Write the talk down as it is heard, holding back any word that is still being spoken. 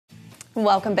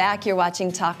Welcome back. You're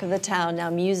watching Talk of the Town. Now,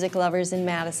 music lovers in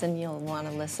Madison, you'll want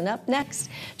to listen up next.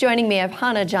 Joining me, I have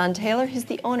Hannah John Taylor, who's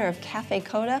the owner of Cafe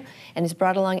Coda, and has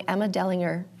brought along Emma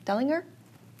Dellinger,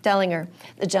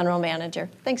 the general manager.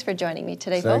 Thanks for joining me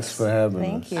today, folks. Thanks for having us.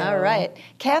 Thank you. All right.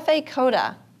 Cafe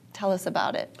Coda, tell us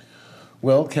about it.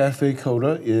 Well, Cafe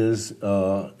Coda is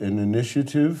an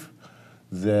initiative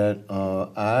that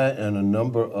I and a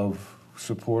number of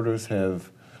supporters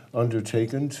have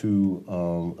undertaken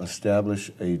to establish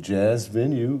a jazz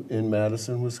venue in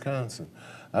Madison, Wisconsin.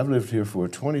 I've lived here for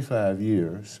 25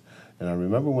 years, and I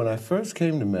remember when I first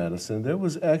came to Madison, there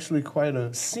was actually quite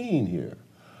a scene here.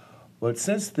 But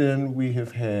since then, we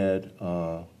have had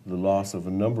the loss of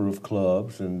a number of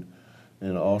clubs and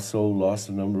also lost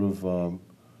a number of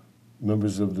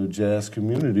members of the jazz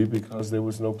community because there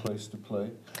was no place to play.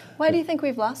 Why do you think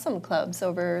we've lost some clubs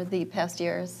over the past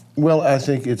years? Well, I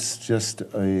think it's just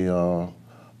a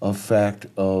fact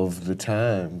of the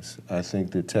times. I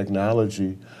think that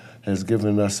technology has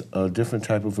given us a different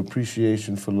type of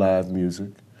appreciation for live music.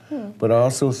 But I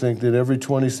also think that every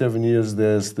 27 years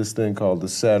there's this thing called the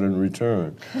Saturn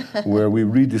return, where we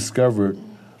rediscovered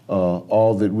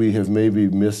all that we have maybe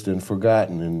missed and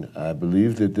forgotten. And I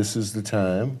believe that this is the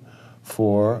time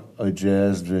for a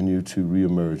jazz venue to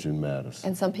reemerge in Madison.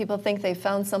 And some people think they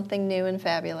found something new and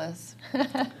fabulous.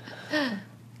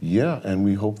 Yeah, and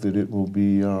we hope that it will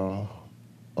be a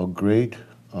great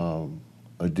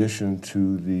addition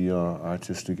to the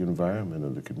artistic environment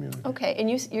of the community. Okay,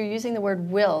 and you're using the word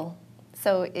will.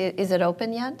 So is it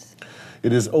open yet?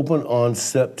 It is open on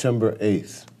September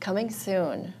 8th. Coming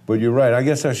soon. But you're right. I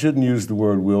guess I shouldn't use the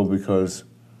word will because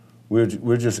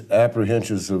we're just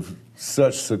apprehensions of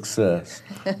such success.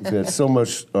 We've had so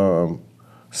much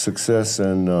success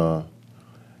and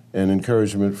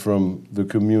encouragement from the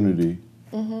community.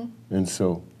 And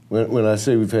so when I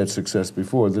say we've had success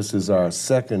before, this is our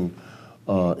second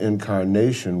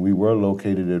incarnation. We were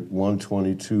located at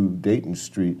 122 Dayton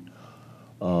Street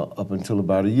up until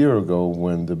about a year ago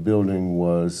when the building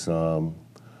was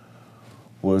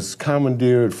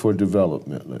commandeered for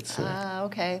development, let's say.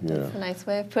 Okay. Yeah. That's a nice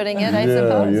way of putting it, I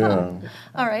suppose. Yeah.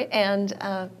 All right, and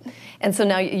so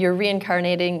now you're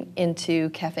reincarnating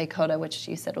into Cafe Coda, which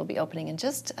you said will be opening in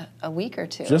just a week or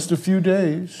two. Just a few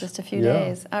days. Just a few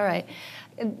days. All right.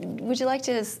 Would you like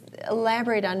to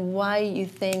elaborate on why you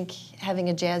think having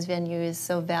a jazz venue is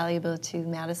so valuable to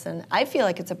Madison? I feel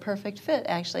like it's a perfect fit,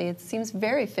 actually. It seems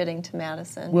very fitting to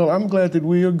Madison. Well, I'm glad that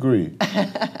we agree.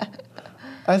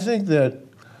 I think that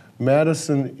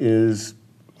Madison is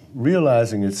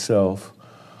realizing itself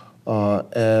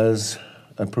as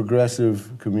a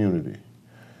progressive community.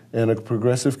 And a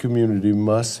progressive community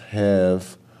must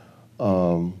have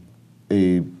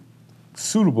a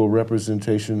suitable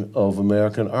representation of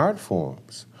American art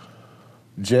forms.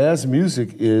 Jazz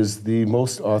music is the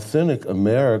most authentic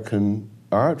American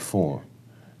art form.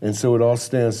 And so it all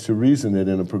stands to reason that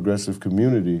in a progressive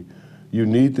community, you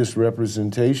need this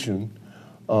representation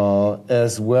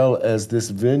as well as this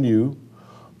venue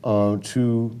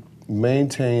to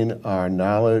maintain our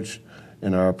knowledge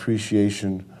and our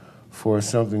appreciation for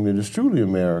something that is truly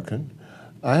American.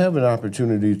 I have an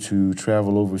opportunity to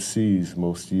travel overseas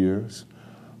most years,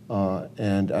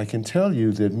 and I can tell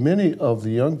you that many of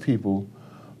the young people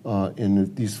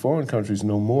in these foreign countries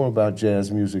know more about jazz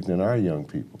music than our young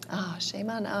people. Oh, shame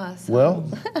on us. Well,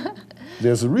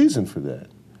 there's a reason for that.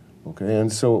 Okay,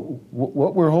 and so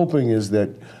what we're hoping is that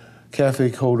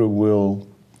Cafe Coda will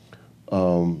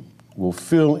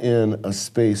fill in a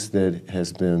space that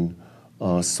has been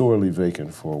sorely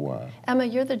vacant for a while. Emma,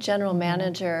 you're the general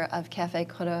manager of Cafe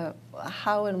Coda.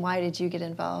 How and why did you get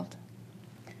involved?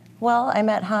 Well, I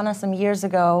met Hannah some years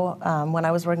ago when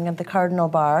I was working at the Cardinal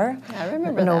Bar. I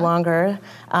remember no that. longer.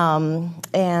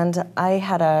 And I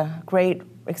had a great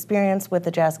experience with the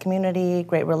jazz community,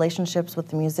 great relationships with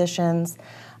the musicians.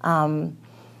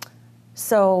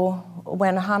 So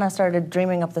when Hannah started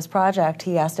dreaming up this project,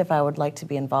 he asked if I would like to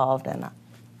be involved, and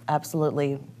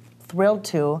absolutely thrilled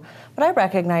to. But I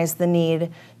recognized the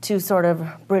need to sort of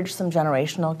bridge some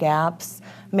generational gaps,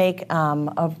 make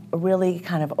a really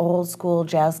kind of old school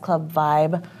jazz club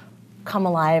vibe come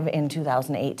alive in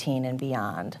 2018 and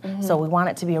beyond. So we want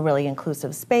it to be a really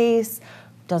inclusive space.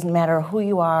 Doesn't matter who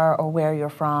you are or where you're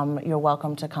from, you're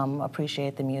welcome to come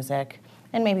appreciate the music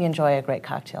and maybe enjoy a great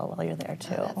cocktail while you're there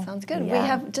too. Oh, that sounds good. Yeah. We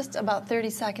have just about 30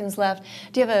 seconds left.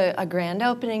 Do you have a grand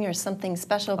opening or something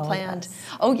special planned?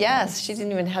 Yes. Oh, yes. She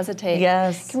didn't even hesitate.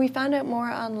 Yes. Can we find out more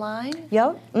online?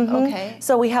 Yep. Okay.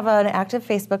 So we have an active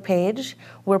Facebook page.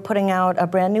 We're putting out a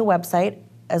brand new website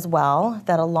as well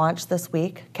that'll launch this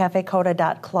week,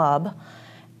 cafecoda.club.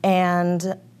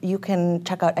 And you can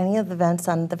check out any of the events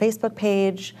on the Facebook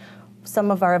page.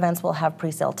 Some of our events will have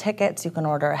pre-sale tickets. You can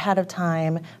order ahead of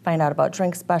time, find out about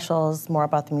drink specials, more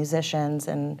about the musicians,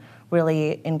 and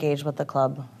really engage with the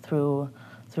club through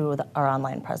our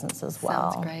online presence as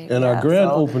well. Sounds great. And Yeah, our grand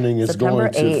so opening is September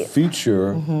going to 8th.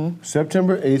 feature,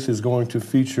 September 8th is going to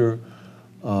feature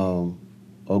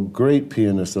a great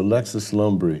pianist, Alexis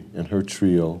Lumbry, and her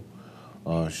trio.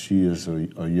 She is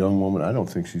a young woman. I don't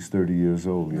think she's 30 years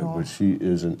old yet, but she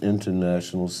is an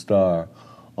international star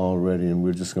already, and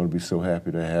we're just going to be so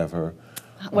happy to have her.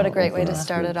 What a great way open to our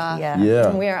start it stage. off. Yeah. Yeah.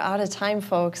 And we are out of time,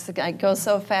 folks. It goes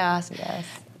so fast. Yes.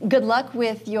 Good luck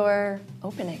with your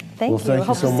opening. Thank Well, you. thank you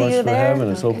Hope so to see much you for there. having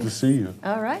us. Hope to see you.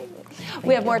 All right.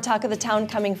 We have more Talk of the Town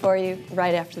coming for you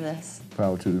right after this.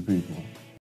 Power to the people.